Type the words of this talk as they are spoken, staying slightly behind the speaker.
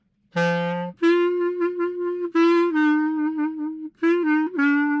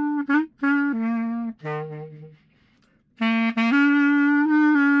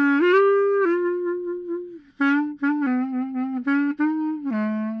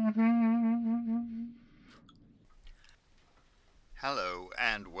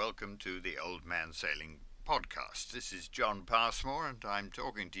welcome to the Old Man Sailing podcast. This is John Passmore, and I'm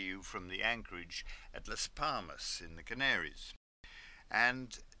talking to you from the anchorage at Las Palmas in the Canaries.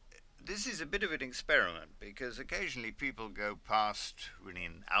 And this is a bit of an experiment because occasionally people go past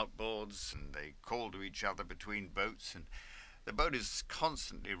running outboards and they call to each other between boats, and the boat is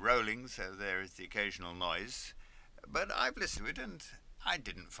constantly rolling, so there is the occasional noise. But I've listened to it and I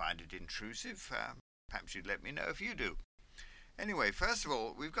didn't find it intrusive. Perhaps you'd let me know if you do. Anyway, first of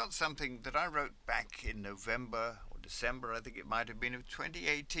all, we've got something that I wrote back in November or December, I think it might have been, of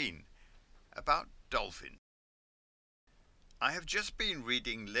 2018, about dolphins. I have just been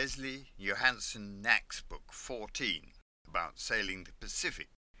reading Leslie Johansson Knack's book 14 about sailing the Pacific,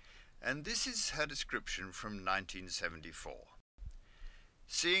 and this is her description from 1974.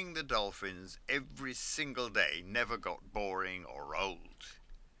 Seeing the dolphins every single day never got boring or old.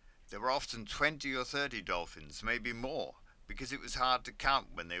 There were often 20 or 30 dolphins, maybe more, because it was hard to count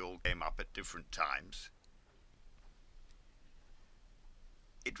when they all came up at different times.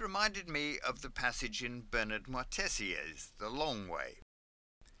 It reminded me of the passage in Bernard Moitessier's The Long Way.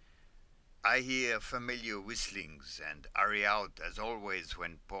 I hear familiar whistlings and hurry out as always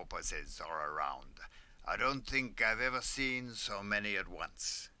when porpoises are around. I don't think I've ever seen so many at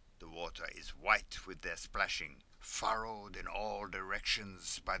once. The water is white with their splashing, furrowed in all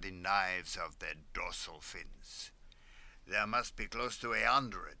directions by the knives of their dorsal fins. There must be close to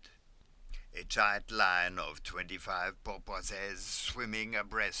 100. A tight line of 25 porpoises swimming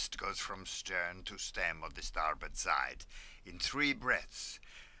abreast goes from stern to stem of the starboard side in 3 breaths.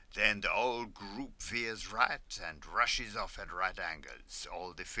 Then the whole group veers right and rushes off at right angles,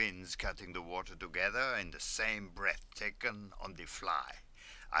 all the fins cutting the water together in the same breath taken on the fly.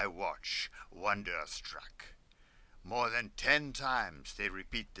 I watch, wonder-struck. More than 10 times they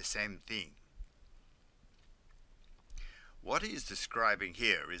repeat the same thing. What he is describing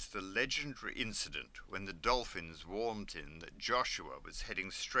here is the legendary incident when the dolphins warned him that Joshua was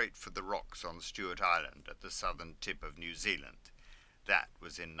heading straight for the rocks on Stewart Island at the southern tip of New Zealand. That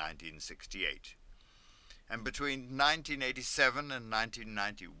was in 1968. And between 1987 and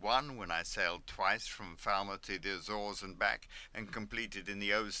 1991, when I sailed twice from Falmouth to the Azores and back and completed in the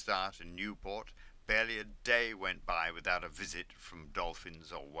Ostart and Newport, barely a day went by without a visit from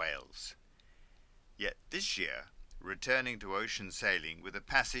dolphins or whales. Yet this year, returning to ocean sailing with a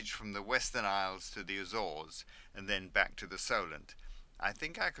passage from the Western Isles to the Azores and then back to the Solent, I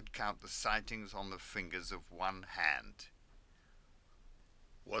think I could count the sightings on the fingers of one hand.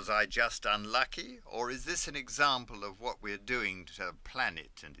 Was I just unlucky, or is this an example of what we're doing to the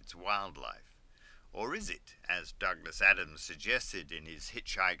planet and its wildlife? Or is it, as Douglas Adams suggested in his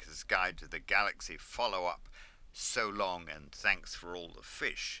Hitchhiker's Guide to the Galaxy follow-up, So Long and Thanks for All the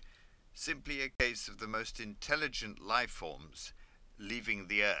Fish, simply a case of the most intelligent life forms leaving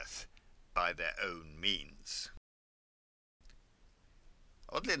the Earth by their own means?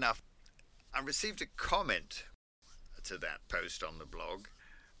 Oddly enough, I received a comment to that post on the blog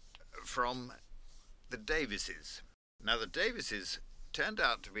from the Davises. Now, the Davises turned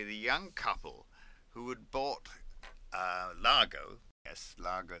out to be the young couple who had bought Largo,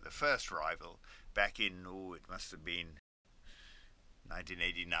 the first rival, back in, it must have been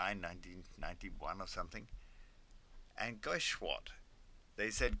 1989, 1991 or something. And gosh what, they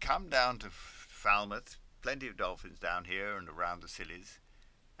said, come down to Falmouth, plenty of dolphins down here and around the Scillies.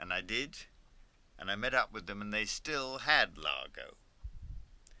 And I did, and I met up with them, and they still had Largo.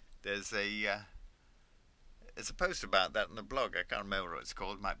 There's a post about that in the blog. I can't remember what it's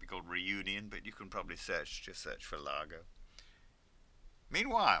called. It might be called Reunion, but you can probably search for Largo.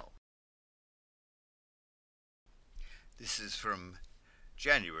 Meanwhile, this is from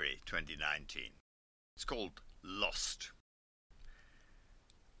January 2019. It's called Lost.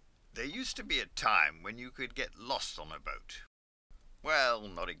 There used to be a time when you could get lost on a boat. Well,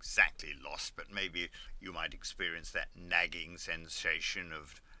 not exactly lost, but maybe you might experience that nagging sensation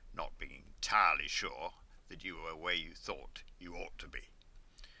of not being entirely sure that you were where you thought you ought to be.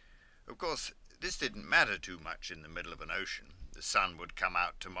 Of course, this didn't matter too much in the middle of an ocean. The sun would come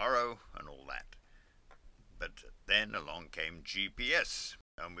out tomorrow and all that. But then along came GPS,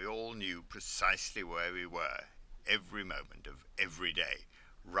 and we all knew precisely where we were every moment of every day,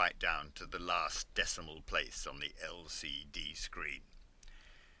 right down to the last decimal place on the LCD screen.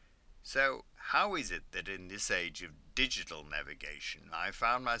 So how is it that in this age of digital navigation I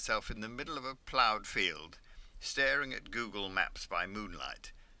found myself in the middle of a ploughed field, staring at Google Maps by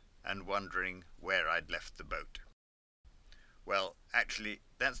moonlight and wondering where I'd left the boat? Well, actually,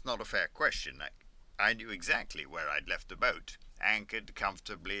 that's not a fair question. I knew exactly where I'd left the boat, anchored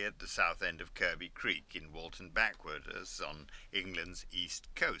comfortably at the south end of Kirby Creek in Walton Backwaters on England's east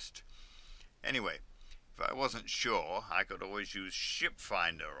coast. Anyway, if I wasn't sure, I could always use Ship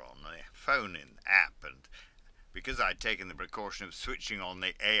Finder on the phone-in app, and because I'd taken the precaution of switching on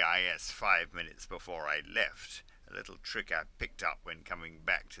the AIS 5 minutes before I left, a little trick I picked up when coming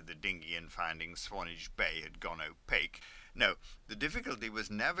back to the dinghy and finding Swanage Bay had gone opaque. No, the difficulty was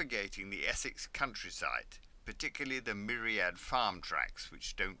navigating the Essex countryside, particularly the myriad farm tracks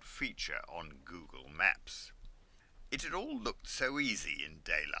which don't feature on Google Maps. It had all looked so easy in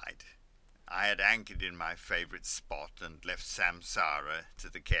daylight. I had anchored in my favourite spot and left Samsara to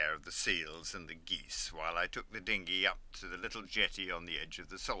the care of the seals and the geese while I took the dinghy up to the little jetty on the edge of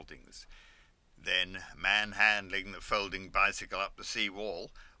the Saltings. Then, manhandling the folding bicycle up the sea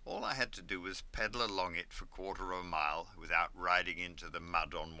wall, all I had to do was pedal along it for 1/4 of a mile without riding into the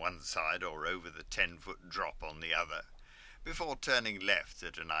mud on one side or over the 10-foot drop on the other, before turning left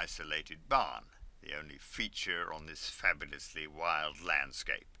at an isolated barn, the only feature on this fabulously wild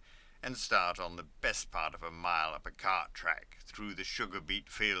landscape, and start on the best part of a mile up a cart track through the sugar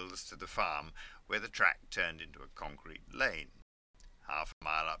beet fields to the farm, where the track turned into a concrete lane. Half a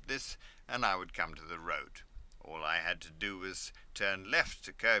mile up this, and I would come to the road. All I had to do was turn left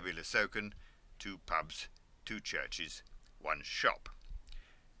to Kirby Lesoken, 2 pubs, 2 churches, 1 shop.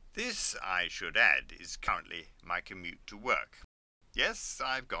 This, I should add, is currently my commute to work. Yes,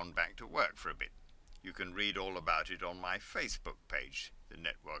 I've gone back to work for a bit. You can read all about it on my Facebook page, the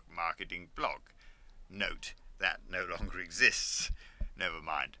Network Marketing blog. Note, that no longer exists. Never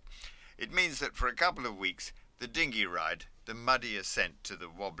mind. It means that for a couple of weeks, the dinghy ride, the muddy ascent to the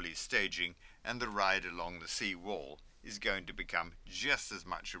wobbly staging, and the ride along the sea wall is going to become just as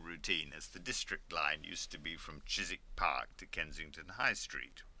much a routine as the district line used to be from Chiswick Park to Kensington High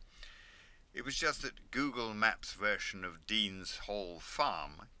Street. It was just that Google Maps' version of Dean's Hall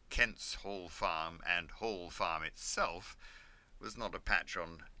Farm, Kent's Hall Farm, and Hall Farm itself was not a patch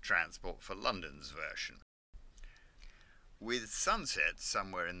on Transport for London's version. With sunset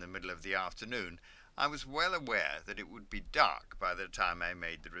somewhere in the middle of the afternoon, I was well aware that it would be dark by the time I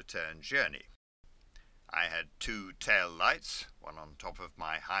made the return journey. I had 2 tail lights, one on top of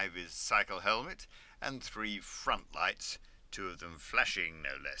my high-vis cycle helmet, and 3 front lights, 2 of them flashing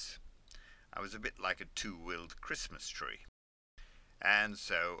no less. I was a bit like a 2-wheeled Christmas tree. And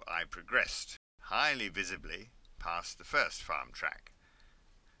so I progressed, highly visibly, past the first farm track.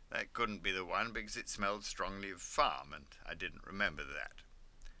 That couldn't be the one because it smelled strongly of farm, and I didn't remember that.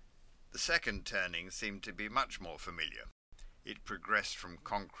 The second turning seemed to be much more familiar. It progressed from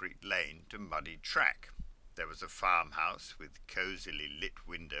concrete lane to muddy track. There was a farmhouse with cosily lit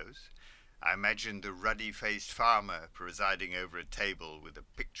windows. I imagined the ruddy-faced farmer presiding over a table with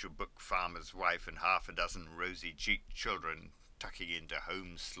a picture-book farmer's wife and 6 rosy-cheeked children tucking into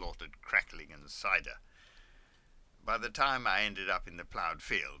home-slaughtered crackling and cider. By the time I ended up in the ploughed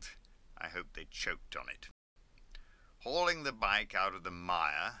field, I hoped they choked on it. Hauling the bike out of the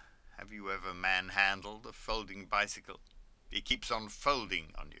mire, have you ever manhandled a folding bicycle? It keeps on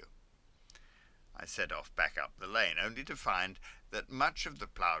folding on you. I set off back up the lane, only to find that much of the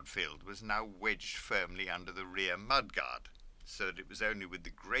ploughed field was now wedged firmly under the rear mudguard, so that it was only with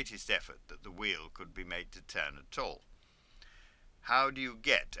the greatest effort that the wheel could be made to turn at all. How do you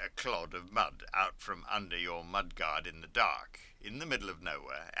get a clod of mud out from under your mudguard in the dark, in the middle of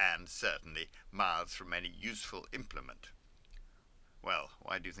nowhere, and certainly miles from any useful implement? Well,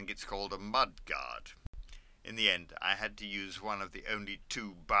 why do you think it's called a mudguard? In the end, I had to use one of the only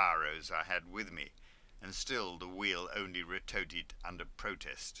 2 barrows I had with me, and still the wheel only rotated under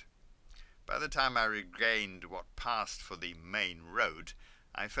protest. By the time I regained what passed for the main road,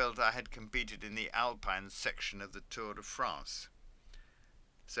 I felt I had competed in the Alpine section of the Tour de France.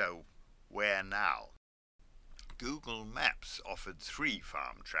 So, where now? Google Maps offered 3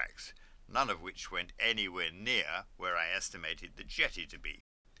 farm tracks, none of which went anywhere near where I estimated the jetty to be.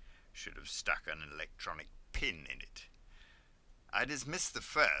 Should have stuck an electronic pin in it. I dismissed the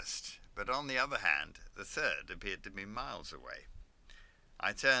first, but on the other hand, the third appeared to be miles away.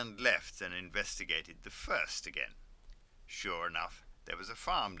 I turned left and investigated the first again. Sure enough, there was a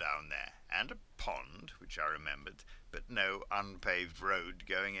farm down there, and a pond, which I remembered, but no unpaved road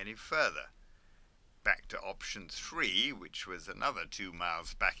going any further. Back to option 3, which was another 2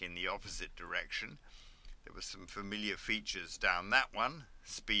 miles back in the opposite direction. There were some familiar features down that one: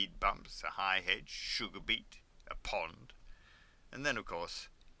 speed bumps, a high hedge, sugar beet, a pond, and then, of course,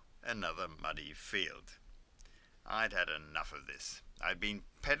 another muddy field. I'd had enough of this. I'd been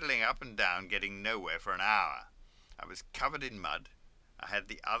pedalling up and down, getting nowhere for an hour. I was covered in mud. I had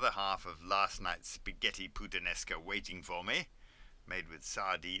the other half of last night's spaghetti puttanesca waiting for me. made with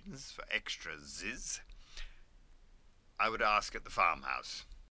sardines for extra zizz, I would ask at the farmhouse.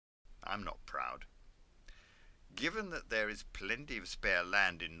 I'm not proud. Given that there is plenty of spare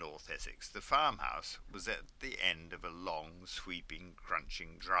land in North Essex, the farmhouse was at the end of a long, sweeping,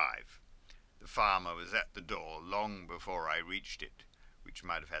 crunching drive. The farmer was at the door long before I reached it, which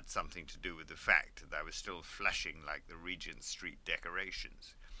might have had something to do with the fact that I was still flashing like the Regent Street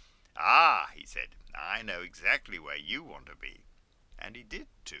decorations. "Ah," he said, "I know exactly where you want to be." And he did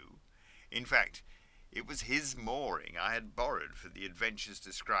too. In fact, it was his mooring I had borrowed for the adventures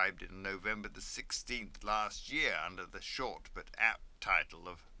described in November the 16th last year under the short but apt title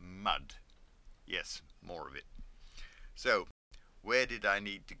of Mud. Yes, more of it. So, where did I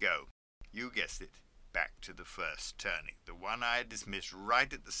need to go? You guessed it, back to the first turning, the one I had dismissed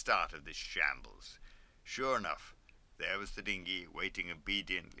right at the start of this shambles. Sure enough, there was the dinghy waiting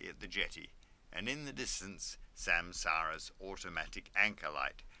obediently at the jetty, and in the distance Samsara's automatic anchor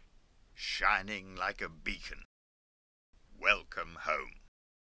light, shining like a beacon. Welcome home.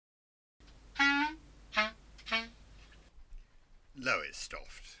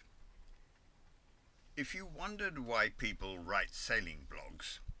 Lowestoft. If you wondered why people write sailing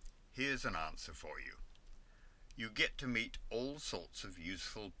blogs, here's an answer for you. You get to meet all sorts of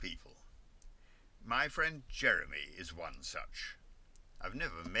useful people. My friend Jeremy is one such. I've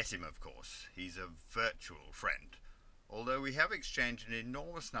never met him, of course. He's a virtual friend, although we have exchanged an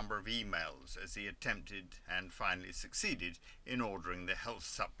enormous number of emails as he attempted and finally succeeded in ordering the health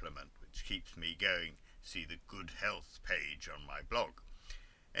supplement which keeps me going. See the Good Health page on my blog.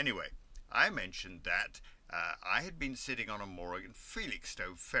 Anyway, I mentioned that I had been sitting on a mooring at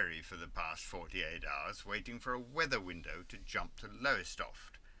Felixstowe ferry for the past 48 hours waiting for a weather window to jump to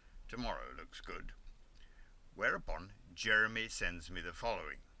Lowestoft. Tomorrow looks good. Whereupon Jeremy sends me the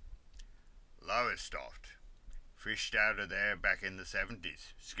following. Lowestoft. Fished out of there back in the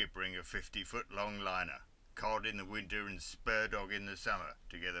 70s, skippering a 50-foot long liner, cod in the winter and spur dog in the summer,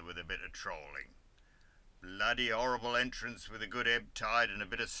 together with a bit of trawling. Bloody horrible entrance with a good ebb tide and a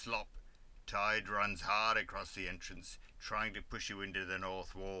bit of slop. Tide runs hard across the entrance, trying to push you into the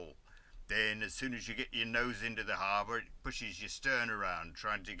north wall. Then, as soon as you get your nose into the harbour, it pushes your stern around,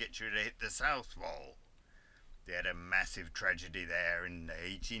 trying to get you to hit the south wall. They had a massive tragedy there in the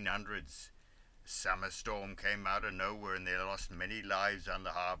 1800s. A summer storm came out of nowhere and they lost many lives on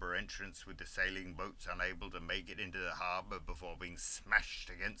the harbour entrance, with the sailing boats unable to make it into the harbour before being smashed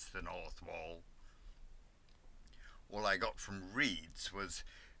against the north wall. All I got from Reeds was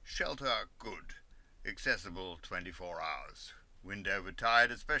shelter good, accessible 24 hours. Wind over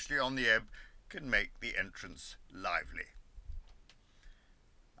tide, especially on the ebb, can make the entrance lively.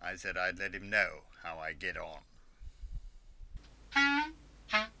 I said I'd let him know how I get on.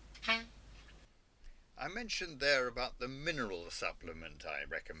 I mentioned there about the mineral supplement I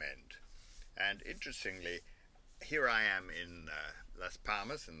recommend, and interestingly, here I am in Las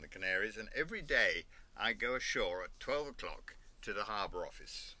Palmas in the Canaries, and every day I go ashore at 12 o'clock to the harbour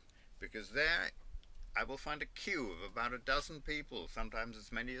office, because there I will find a queue of about a dozen people, sometimes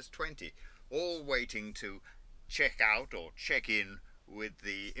as many as 20, all waiting to check out or check in with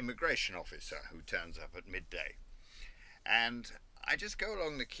the immigration officer who turns up at midday. And I just go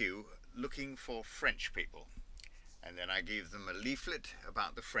along the queue looking for French people, and then I give them a leaflet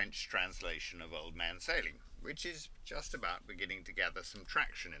about the French translation of Old Man Sailing, which is just about beginning to gather some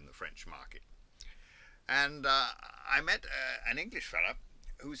traction in the French market. And I met an English fella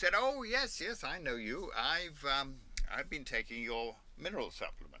who said, "Oh, yes, I know you. I've been taking your mineral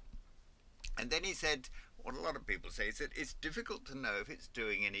supplement." And then he said, what a lot of people say, is that it's difficult to know if it's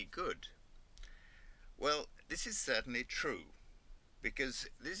doing any good. Well, this is certainly true, because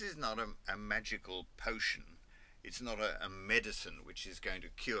this is not a magical potion. It's not a medicine which is going to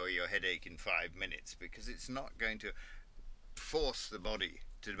cure your headache in 5 minutes, because it's not going to force the body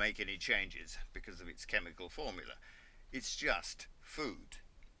to make any changes because of its chemical formula. It's just food.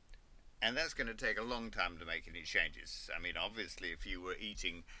 And that's going to take a long time to make any changes. I mean, obviously, if you were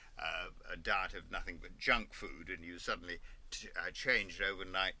eating a diet of nothing but junk food and you suddenly changed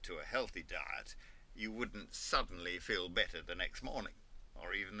overnight to a healthy diet, you wouldn't suddenly feel better the next morning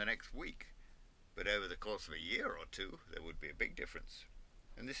or even the next week. But over the course of a year or two, there would be a big difference.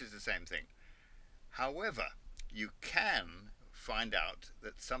 And this is the same thing. However, you can find out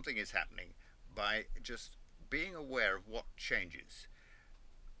that something is happening by just being aware of what changes.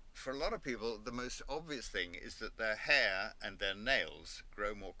 For a lot of people, the most obvious thing is that their hair and their nails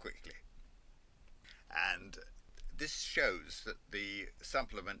grow more quickly. And this shows that the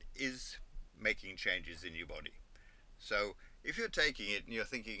supplement is making changes in your body. So if you're taking it and you're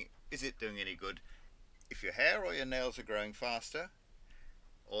thinking, is it doing any good? if your hair or your nails are growing faster,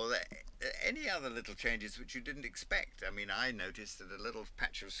 or any other little changes which you didn't expect. I mean, I noticed that a little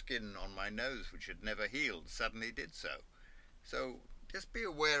patch of skin on my nose which had never healed suddenly did so. So just be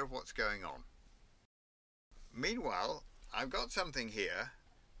aware of what's going on. Meanwhile, I've got something here.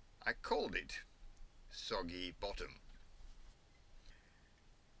 I called it Soggy Bottom.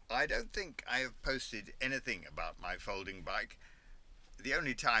 I don't think I have posted anything about my folding bike. The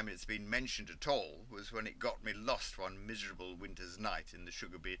only time it's been mentioned at all was when it got me lost one miserable winter's night in the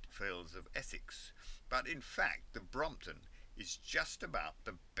sugar beet fields of Essex. But in fact, the Brompton is just about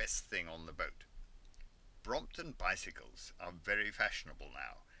the best thing on the boat. Brompton bicycles are very fashionable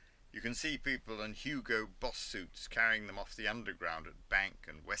now. You can see people in Hugo Boss suits carrying them off the underground at Bank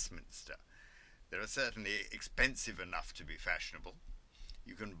and Westminster. They are certainly expensive enough to be fashionable.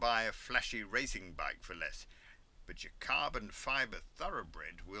 You can buy a flashy racing bike for less, but your carbon fibre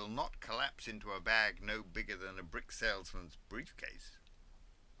thoroughbred will not collapse into a bag no bigger than a brick salesman's briefcase.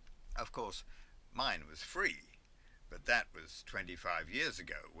 Of course, mine was free, but that was 25 years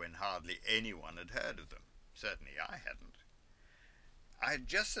ago when hardly anyone had heard of them. Certainly I hadn't. I had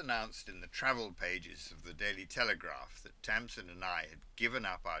just announced in the travel pages of the Daily Telegraph that Tamsin and I had given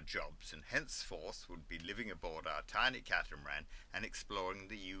up our jobs and henceforth would be living aboard our tiny catamaran and exploring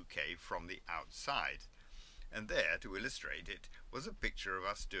the UK from the outside. And there, to illustrate it, was a picture of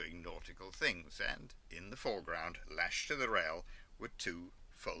us doing nautical things, and in the foreground, lashed to the rail, were two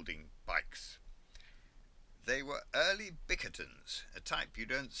folding bikes. They were early Bickertons, a type you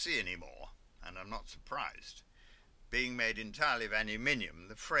don't see anymore, and I'm not surprised. Being made entirely of aluminium,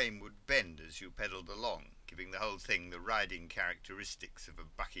 the frame would bend as you pedalled along, giving the whole thing the riding characteristics of a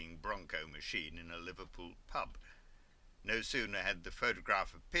bucking bronco machine in a Liverpool pub. No sooner had the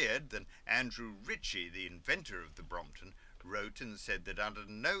photograph appeared than Andrew Ritchie, the inventor of the Brompton, wrote and said that under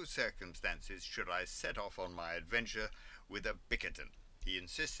no circumstances should I set off on my adventure with a Bickerton. He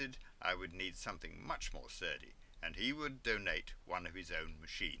insisted I would need something much more sturdy, and he would donate one of his own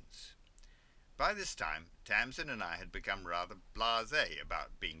machines. By this time, Tamsin and I had become rather blasé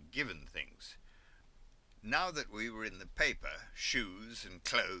about being given things. Now that we were in the paper, shoes and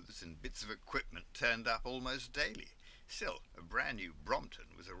clothes and bits of equipment turned up almost daily. Still, a brand new Brompton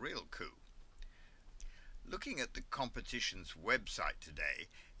was a real coup. Looking at the competition's website today,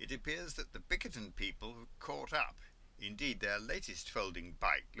 it appears that the Bickerton people have caught up. Indeed, their latest folding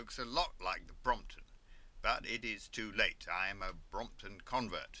bike looks a lot like the Brompton. But it is too late. I am a Brompton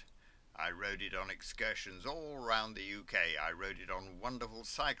convert. I rode it on excursions all round the UK. I rode it on wonderful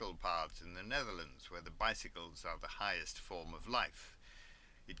cycle paths in the Netherlands, where the bicycles are the highest form of life.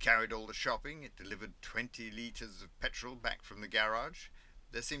 It carried all the shopping. It delivered 20 litres of petrol back from the garage.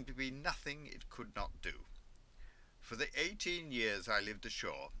 There seemed to be nothing it could not do. For the 18 years I lived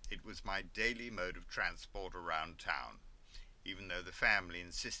ashore, it was my daily mode of transport around town. Even though the family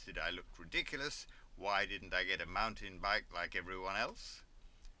insisted I looked ridiculous, why didn't I get a mountain bike like everyone else?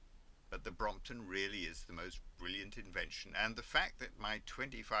 But the Brompton really is the most brilliant invention, and the fact that my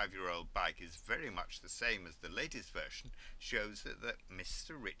 25-year-old bike is very much the same as the latest version shows that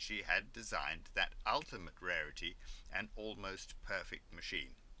Mr. Ritchie had designed that ultimate rarity and almost perfect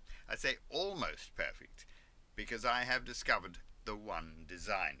machine. I say almost perfect because I have discovered the one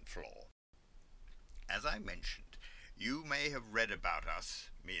design flaw. As I mentioned, you may have read about us,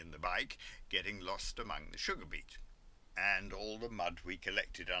 me and the bike, getting lost among the sugar beet, and all the mud we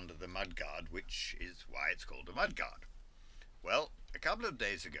collected under the mudguard, which is why it's called a mudguard. Well, a couple of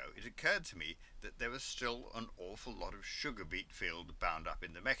days ago it occurred to me that there was still an awful lot of sugar beet field bound up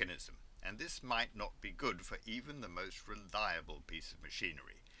in the mechanism, and this might not be good for even the most reliable piece of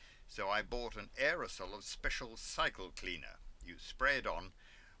machinery. So I bought an aerosol of special cycle cleaner. You spray it on,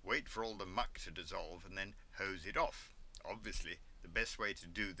 wait for all the muck to dissolve, and then hose it off. Obviously, the best way to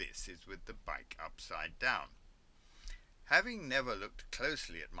do this is with the bike upside down. Having never looked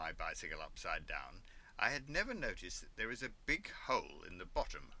closely at my bicycle upside down, I had never noticed that there is a big hole in the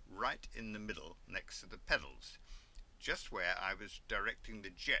bottom, right in the middle, next to the pedals, just where I was directing the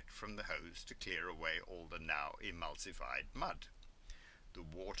jet from the hose to clear away all the now emulsified mud. The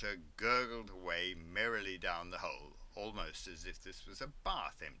water gurgled away merrily down the hole, almost as if this was a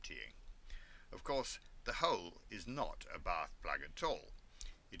bath emptying. Of course, the hole is not a bath plug at all.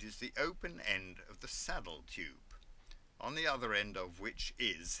 It is the open end of the saddle tube, on the other end of which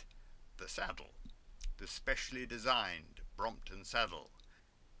is the saddle, the specially designed Brompton saddle,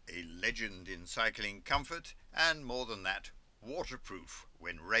 a legend in cycling comfort, and more than that, waterproof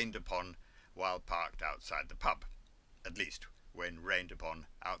when rained upon while parked outside the pub. At least, when rained upon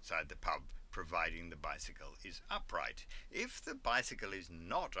outside the pub providing the bicycle is upright. If the bicycle is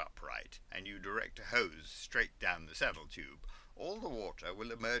not upright and you direct a hose straight down the saddle tube, all the water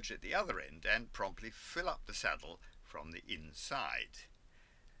will emerge at the other end and promptly fill up the saddle from the inside.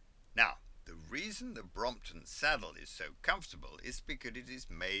 Now, the reason the Brompton saddle is so comfortable is because it is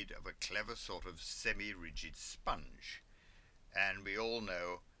made of a clever sort of semi-rigid sponge. And we all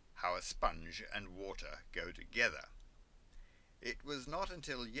know how a sponge and water go together. It was not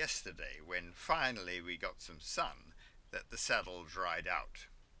until yesterday, when finally we got some sun, that the saddle dried out.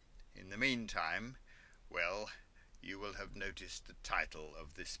 In the meantime, well, you will have noticed the title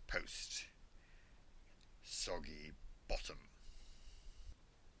of this post: Soggy Bottom.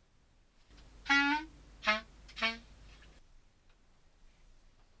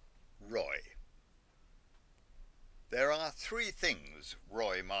 Roy. There are three things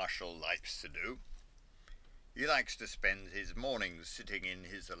Roy Marshall likes to do. He likes to spend his mornings sitting in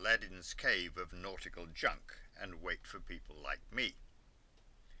his Aladdin's cave of nautical junk and wait for people like me.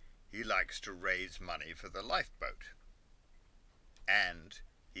 He likes to raise money for the lifeboat. And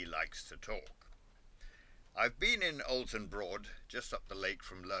he likes to talk. I've been in Alton Broad, just up the lake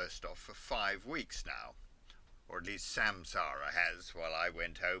from Lowestoft, for 5 weeks now. Or at least Samsara has, while I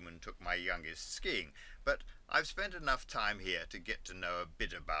went home and took my youngest skiing. But I've spent enough time here to get to know a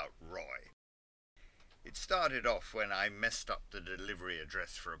bit about Roy. It started off when I messed up the delivery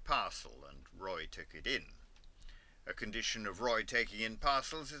address for a parcel and Roy took it in. A condition of Roy taking in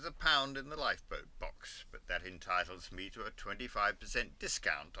parcels is £1 in the lifeboat box, but that entitles me to a 25%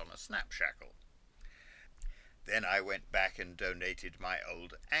 discount on a snap shackle. Then I went back and donated my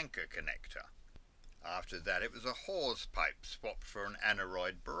old anchor connector. After that it was a hawse pipe swapped for an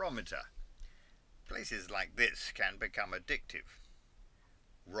aneroid barometer. Places like this can become addictive.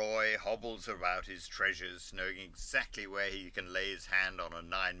 Roy hobbles about his treasures, knowing exactly where he can lay his hand on a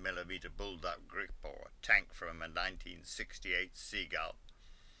 9mm bulldog grip or a tank from a 1968 Seagull.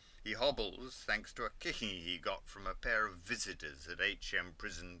 He hobbles thanks to a kicking he got from a pair of visitors at HM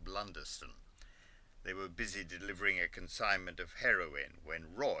Prison Blunderston. They were busy delivering a consignment of heroin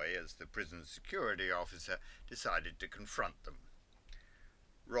when Roy, as the prison security officer, decided to confront them.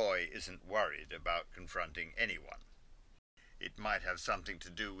 Roy isn't worried about confronting anyone. It might have something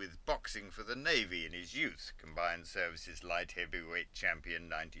to do with boxing for the Navy in his youth, Combined Services Light Heavyweight Champion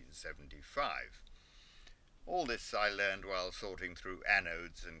 1975. All this I learned while sorting through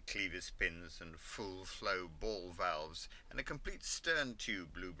anodes and clevis pins and full-flow ball valves and a complete stern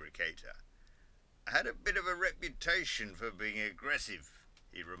tube lubricator. I had a bit of a reputation for being aggressive,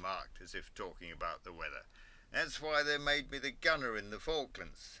 he remarked, as if talking about the weather. That's why they made me the gunner in the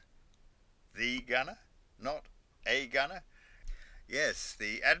Falklands. The gunner? Not a gunner? Yes,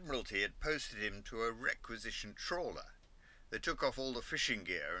 the Admiralty had posted him to a requisition trawler. They took off all the fishing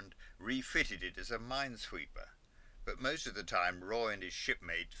gear and refitted it as a minesweeper. But most of the time Roy and his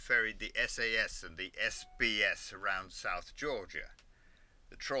shipmate ferried the SAS and the SBS around South Georgia.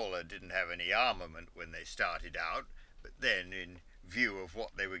 The trawler didn't have any armament when they started out, but then, in view of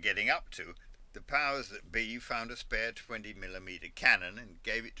what they were getting up to, the powers that be found a spare 20mm cannon and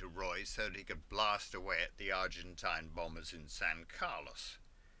gave it to Roy so that he could blast away at the Argentine bombers in San Carlos.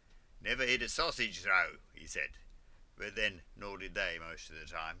 Never hit a sausage throw, he said, but then nor did they most of the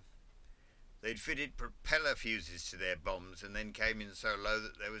time. They'd fitted propeller fuses to their bombs and then came in so low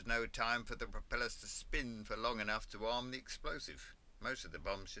that there was no time for the propellers to spin for long enough to arm the explosive. Most of the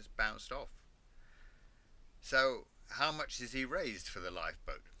bombs just bounced off. So, how much is he raised for the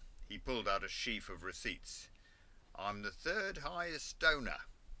lifeboat? He pulled out a sheaf of receipts. I'm the third highest donor.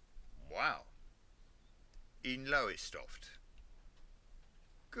 Wow. In Lowestoft.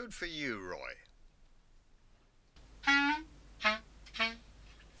 Good for you, Roy.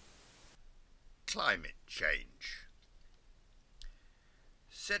 Climate change.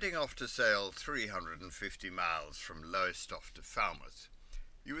 Setting off to sail 350 miles from Lowestoft to Falmouth,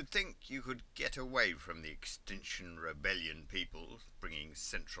 you would think you could get away from the Extinction Rebellion people bringing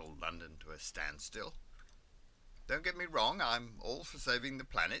central London to a standstill. Don't get me wrong, I'm all for saving the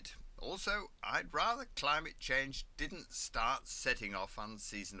planet. Also, I'd rather climate change didn't start setting off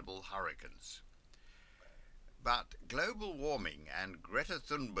unseasonable hurricanes. But global warming and Greta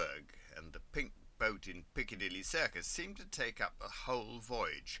Thunberg and the pink boat in Piccadilly Circus seemed to take up the whole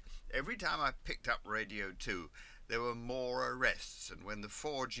voyage. Every time I picked up Radio 2, there were more arrests, and when the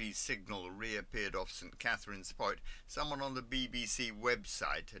 4G signal reappeared off St Catherine's Point, someone on the BBC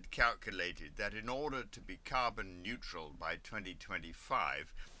website had calculated that in order to be carbon neutral by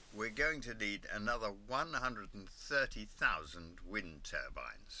 2025, we're going to need another 130,000 wind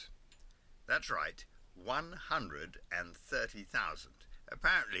turbines. That's right, 130,000.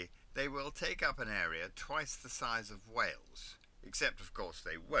 Apparently, They will take up an area twice the size of Wales, except of course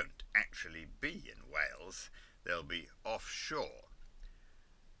they won't actually be in Wales, they'll be offshore.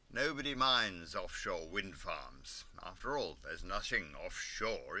 Nobody minds offshore wind farms. After all, there's nothing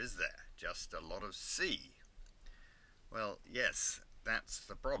offshore, is there? Just a lot of sea. Well, yes, that's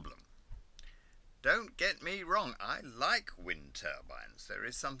the problem. Don't get me wrong, I like wind turbines. There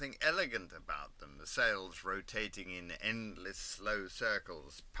is something elegant about them, the sails rotating in endless slow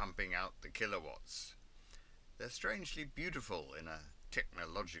circles, pumping out the kilowatts. They're strangely beautiful in a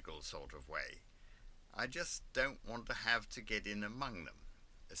technological sort of way. I just don't want to have to get in among them,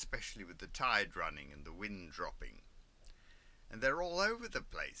 especially with the tide running and the wind dropping. And they're all over the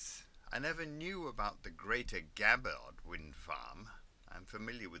place. I never knew about the Greater Gabbard wind farm. I'm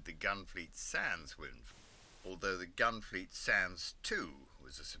familiar with the Gunfleet Sands wind farm, although the Gunfleet Sands 2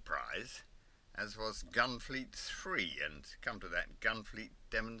 was a surprise, as was Gunfleet 3 and, come to that, Gunfleet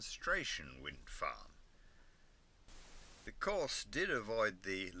Demonstration wind farm. The course did avoid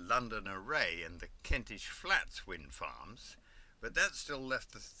the London Array and the Kentish Flats wind farms, but that still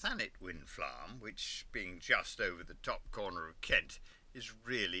left the Thanet wind farm, which, being just over the top corner of Kent, is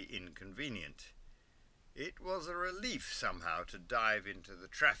really inconvenient. It was a relief somehow to dive into the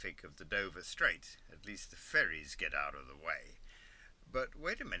traffic of the Dover Strait. At least the ferries get out of the way. But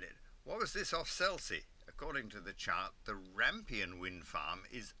wait a minute, what was this off Selsey? According to the chart, the Rampion wind farm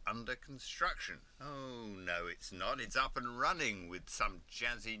is under construction. Oh, no, it's not. It's up and running with some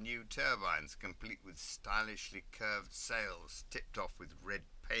jazzy new turbines, complete with stylishly curved sails, tipped off with red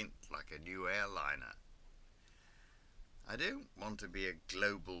paint like a new airliner. I don't want to be a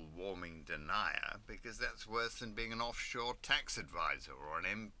global warming denier, because that's worse than being an offshore tax advisor or an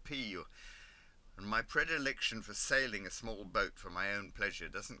MP. And my predilection for sailing a small boat for my own pleasure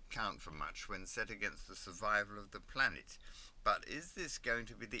doesn't count for much when set against the survival of the planet. But is this going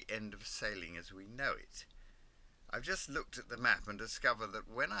to be the end of sailing as we know it? I've just looked at the map and discovered that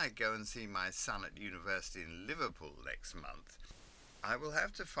when I go and see my son at university in Liverpool next month, I will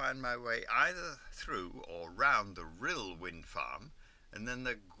have to find my way either through or round the Rill wind farm and then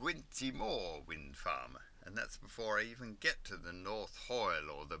the Gwynty Moor wind farm, and that's before I even get to the North Hoyle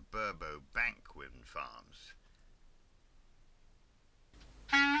or the Burbo Bank wind farms.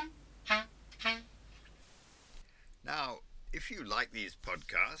 Now, if you like these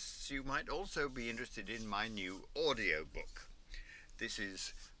podcasts, you might also be interested in my new audio book. This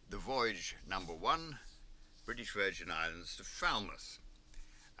is The Voyage Number 1, British Virgin Islands to Falmouth.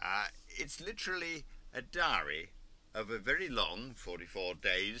 It's literally a diary of a very long 44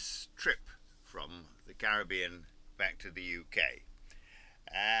 days trip from the Caribbean back to the UK.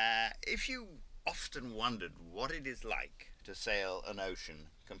 If you often wondered what it is like to sail an ocean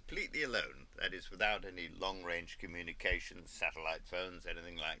completely alone, that is without any long-range communications, satellite phones,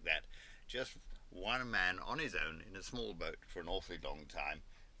 anything like that, just one man on his own in a small boat for an awfully long time,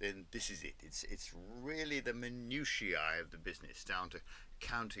 then this is it. It's really the minutiae of the business, down to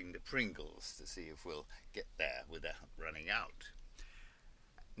counting the Pringles to see if we'll get there without running out.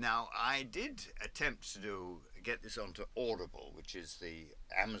 Now, I did attempt to get this onto Audible, which is the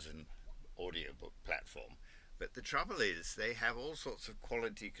Amazon audiobook platform, but the trouble is they have all sorts of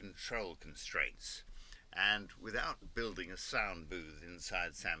quality control constraints, and without building a sound booth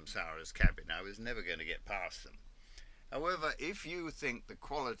inside Samsara's cabin, I was never going to get past them. However, if you think the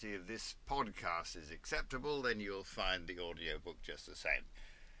quality of this podcast is acceptable, then you'll find the audiobook just the same.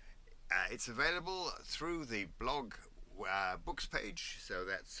 It's available through the blog books page, so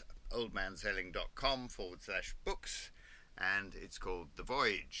that's oldmansailing.com/books, and it's called The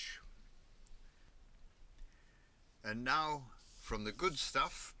Voyage. And now, from the good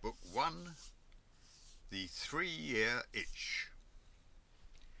stuff, Book 1, The 3-Year Itch.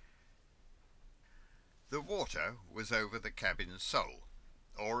 The water was over the cabin sole,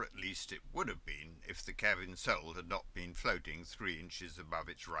 or at least it would have been if the cabin sole had not been floating 3 inches above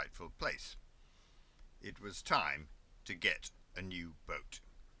its rightful place. It was time to get a new boat.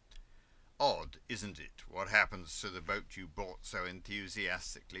 Odd, isn't it, what happens to the boat you bought so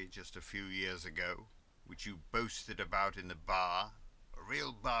enthusiastically just a few years ago, which you boasted about in the bar? A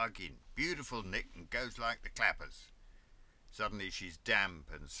real bargain, beautiful nick, and goes like the clappers. Suddenly she's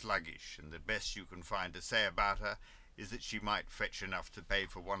damp and sluggish, and the best you can find to say about her is that she might fetch enough to pay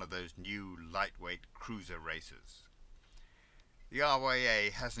for one of those new lightweight cruiser racers. The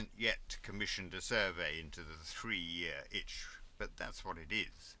RYA hasn't yet commissioned a survey into the 3-year itch, but that's what it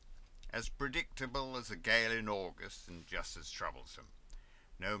is. As predictable as a gale in August and just as troublesome.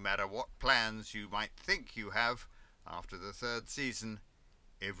 No matter what plans you might think you have, after the 3rd season,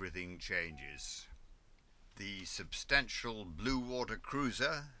 everything changes. The substantial blue water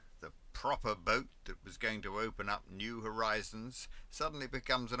cruiser, the proper boat that was going to open up new horizons suddenly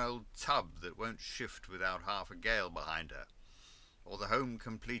becomes an old tub that won't shift without half a gale behind her. Or the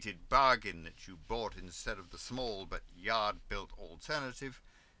home-completed bargain that you bought instead of the small but yard-built alternative.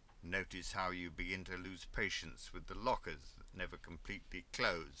 Notice how you begin to lose patience with the lockers that never completely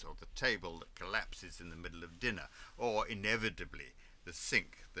close, or the table that collapses in the middle of dinner, or, inevitably, the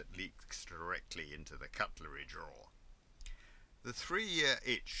sink that leaks directly into the cutlery drawer. The 3-year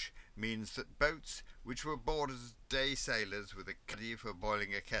itch means that boats which were bought as day sailors with a cuddy for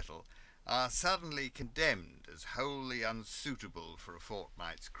boiling a kettle are suddenly condemned as wholly unsuitable for a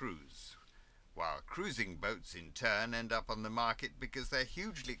fortnight's cruise, while cruising boats in turn end up on the market because they're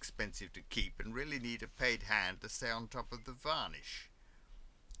hugely expensive to keep and really need a paid hand to stay on top of the varnish.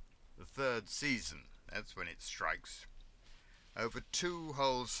 The third season, that's when it strikes. Over 2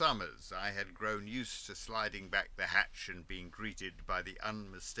 whole summers I had grown used to sliding back the hatch and being greeted by the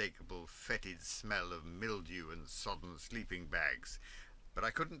unmistakable fetid smell of mildew and sodden sleeping bags, but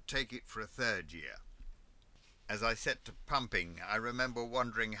I couldn't take it for a 3rd year. As I set to pumping, I remember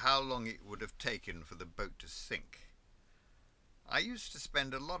wondering how long it would have taken for the boat to sink. I used to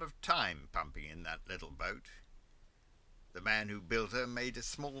spend a lot of time pumping in that little boat. The man who built her made a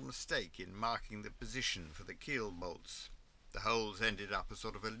small mistake in marking the position for the keel bolts. The holes ended up a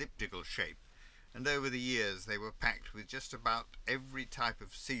sort of elliptical shape, and over the years they were packed with just about every type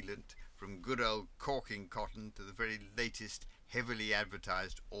of sealant, from good old corking cotton to the very latest heavily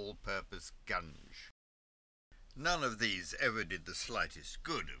advertised all-purpose gunge. None of these ever did the slightest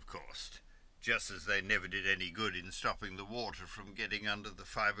good, of course, just as they never did any good in stopping the water from getting under the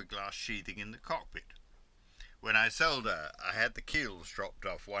fiberglass sheathing in the cockpit. When I sold her, I had the keels dropped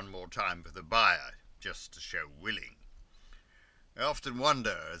off one more time for the buyer, just to show willing. I often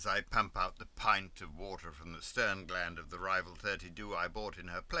wonder, as I pump out the pint of water from the stern gland of the rival 32 I bought in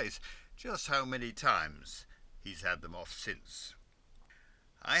her place, just how many times he's had them off since.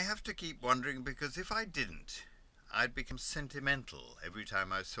 I have to keep wondering because if I didn't, I'd become sentimental every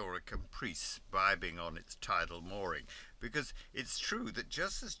time I saw a caprice bibbing on its tidal mooring, because it's true that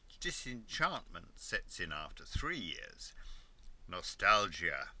just as disenchantment sets in after 3 years,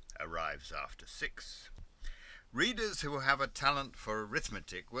 nostalgia arrives after 6. Readers who have a talent for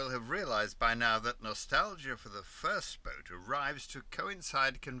arithmetic will have realized by now that nostalgia for the first boat arrives to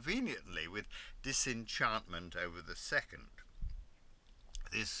coincide conveniently with disenchantment over the second.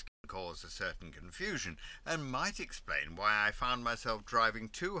 This can cause a certain confusion and might explain why I found myself driving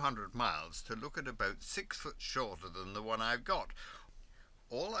 200 miles to look at a boat 6 foot shorter than the one I've got.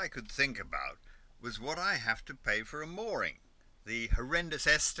 All I could think about was what I have to pay for a mooring, the horrendous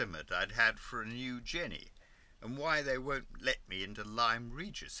estimate I'd had for a new Jenny, and why they won't let me into Lyme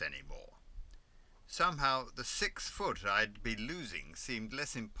Regis anymore. Somehow the 6 foot I'd be losing seemed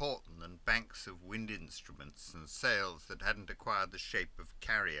less important than banks of wind instruments and sails that hadn't acquired the shape of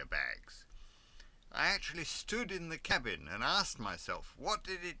carrier bags. I actually stood in the cabin and asked myself, what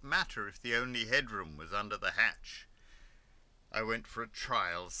did it matter if the only headroom was under the hatch? I went for a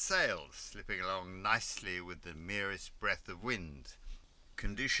trial sail, slipping along nicely with the merest breath of wind,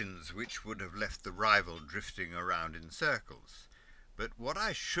 conditions which would have left the rival drifting around in circles. But what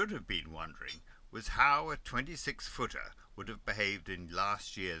I should have been wondering was how a 26-footer would have behaved in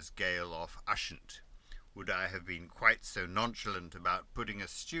last year's gale off Ushant. Would I have been quite so nonchalant about putting a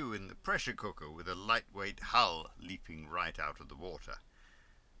stew in the pressure cooker with a lightweight hull leaping right out of the water?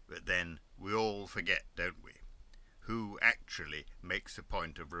 But then we all forget, don't we? Who actually makes a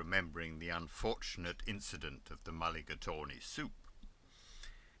point of remembering the unfortunate incident of the mulligatawny soup?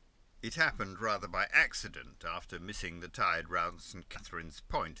 It happened rather by accident after missing the tide round St. Catherine's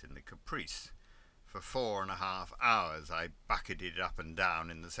Point in the Caprice. For 4.5 hours I bucketed up and down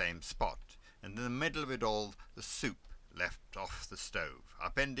in the same spot, and in the middle of it all the soup left off the stove,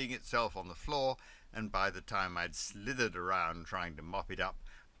 upending itself on the floor, and by the time I'd slithered around trying to mop it up,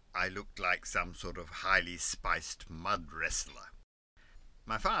 I looked like some sort of highly spiced mud wrestler.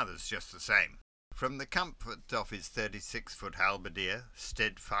 My father's just the same. From the comfort of his 36-foot halberdier,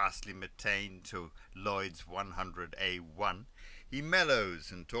 steadfastly maintained to Lloyd's 100A1, he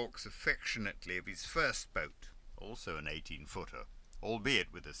mellows and talks affectionately of his first boat, also an 18-footer,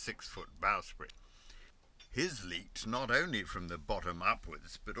 albeit with a 6-foot bowsprit. His leaked not only from the bottom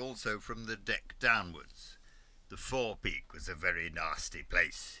upwards, but also from the deck downwards. The forepeak was a very nasty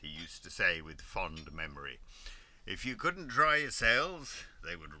place, he used to say with fond memory. If you couldn't dry your sails,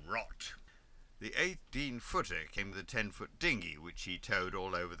 they would rot. The 18-footer came with a 10-foot dinghy, which he towed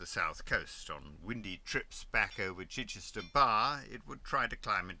all over the south coast. On windy trips back over Chichester Bar, it would try to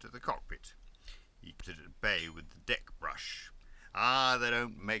climb into the cockpit. He kept it at bay with the deck brush. "Ah, they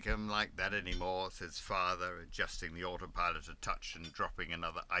don't make 'em like that anymore," says father, adjusting the autopilot a touch and dropping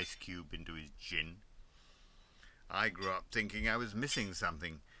another ice cube into his gin. I grew up thinking I was missing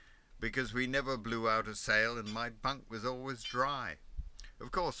something, because we never blew out a sail and my bunk was always dry.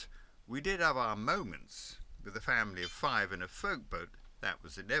 Of course, we did have our moments. With a family of 5 in a folk boat, that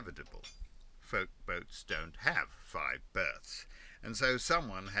was inevitable. Folk boats don't have 5 berths, and so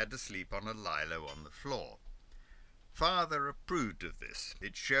someone had to sleep on a lilo on the floor. Father approved of this.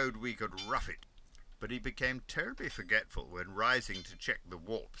 It showed we could rough it, but he became terribly forgetful when rising to check the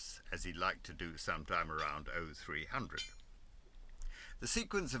warps, as he liked to do sometime around 0300. The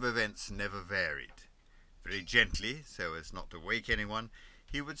sequence of events never varied. Very gently, so as not to wake anyone,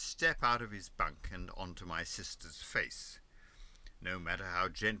 he would step out of his bunk and onto my sister's face. No matter how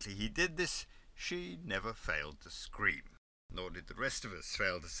gently he did this, she never failed to scream. Nor did the rest of us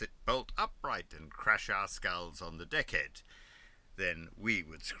fail to sit bolt upright and crash our skulls on the deckhead. Then we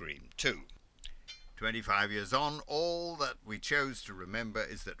would scream too. 25 years on, all that we chose to remember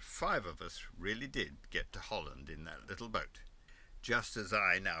is that 5 of us really did get to Holland in that little boat. Just as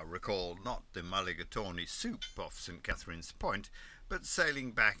I now recall not the mulligatawny soup off St. Catherine's Point, but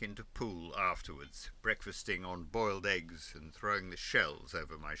sailing back into Poole afterwards, breakfasting on boiled eggs and throwing the shells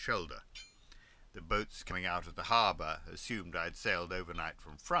over my shoulder. The boats coming out of the harbour assumed I'd sailed overnight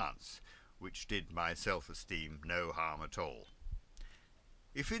from France, which did my self-esteem no harm at all.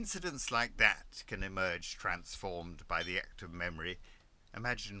 If incidents like that can emerge transformed by the act of memory,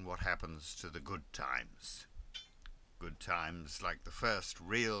 imagine what happens to the good times. Good times like the first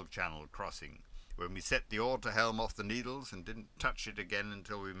real channel crossing, when we set the oar-to-helm off the needles and didn't touch it again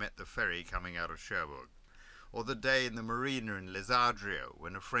until we met the ferry coming out of Cherbourg. Or the day in the marina in Les Ardrio,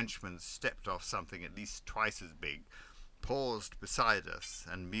 when a Frenchman stepped off something at least twice as big, paused beside us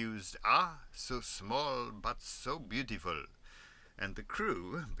and mused, "Ah, so small but so beautiful," and the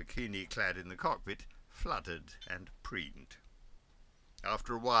crew, bikini-clad in the cockpit, fluttered and preened.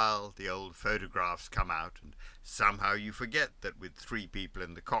 After a while, the old photographs come out, and somehow you forget that with 3 people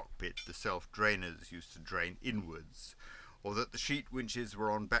in the cockpit, the self-drainers used to drain inwards, or that the sheet winches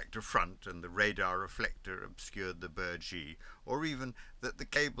were on back to front and the radar reflector obscured the burgee, or even that the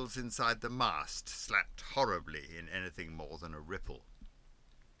cables inside the mast slapped horribly in anything more than a ripple.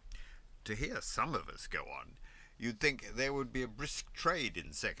 To hear some of us go on, you'd think there would be a brisk trade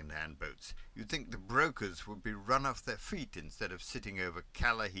in second-hand boats. You'd think the brokers would be run off their feet instead of sitting over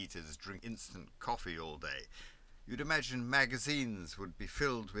calla heaters drinking instant coffee all day. You'd imagine magazines would be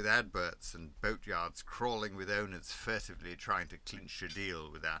filled with adverts and boatyards crawling with owners furtively trying to clinch a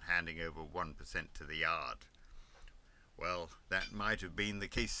deal without handing over 1% to the yard. Well, that might have been the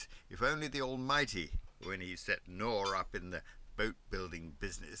case if only the Almighty, when he set Noah up in the boat-building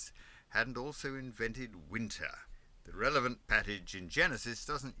business, hadn't also invented winter. The relevant passage in Genesis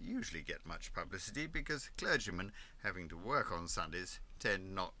doesn't usually get much publicity because clergymen, having to work on Sundays,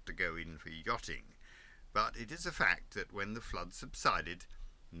 tend not to go in for yachting. But it is a fact that when the flood subsided,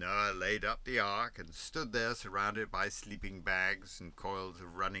 Noah laid up the ark and stood there surrounded by sleeping bags and coils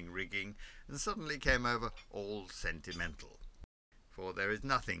of running rigging, and suddenly came over all sentimental. For there is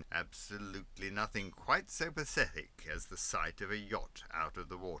nothing, absolutely nothing, quite so pathetic as the sight of a yacht out of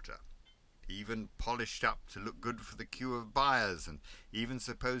the water, even polished up to look good for the queue of buyers, and even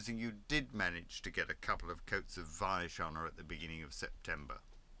supposing you did manage to get a couple of coats of varnish on her at the beginning of September.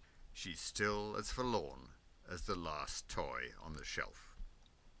 She's still as forlorn as the last toy on the shelf.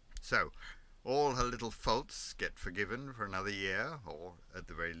 So, all her little faults get forgiven for another year, or at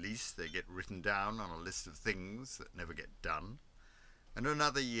the very least they get written down on a list of things that never get done. And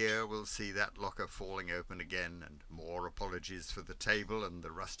another year will see that locker falling open again, and more apologies for the table and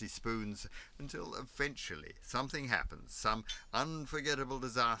the rusty spoons, until eventually something happens, some unforgettable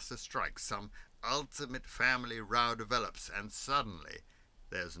disaster strikes, some ultimate family row develops, and suddenly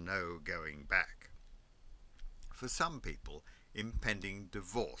there's no going back. For some people, impending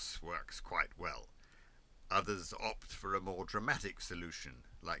divorce works quite well. Others opt for a more dramatic solution,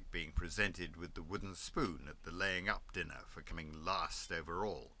 like being presented with the wooden spoon at the laying-up dinner for coming last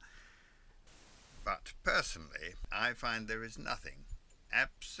overall. But personally, I find there is nothing,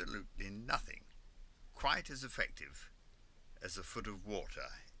 absolutely nothing, quite as effective as a foot of water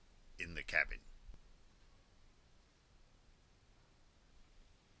in the cabin.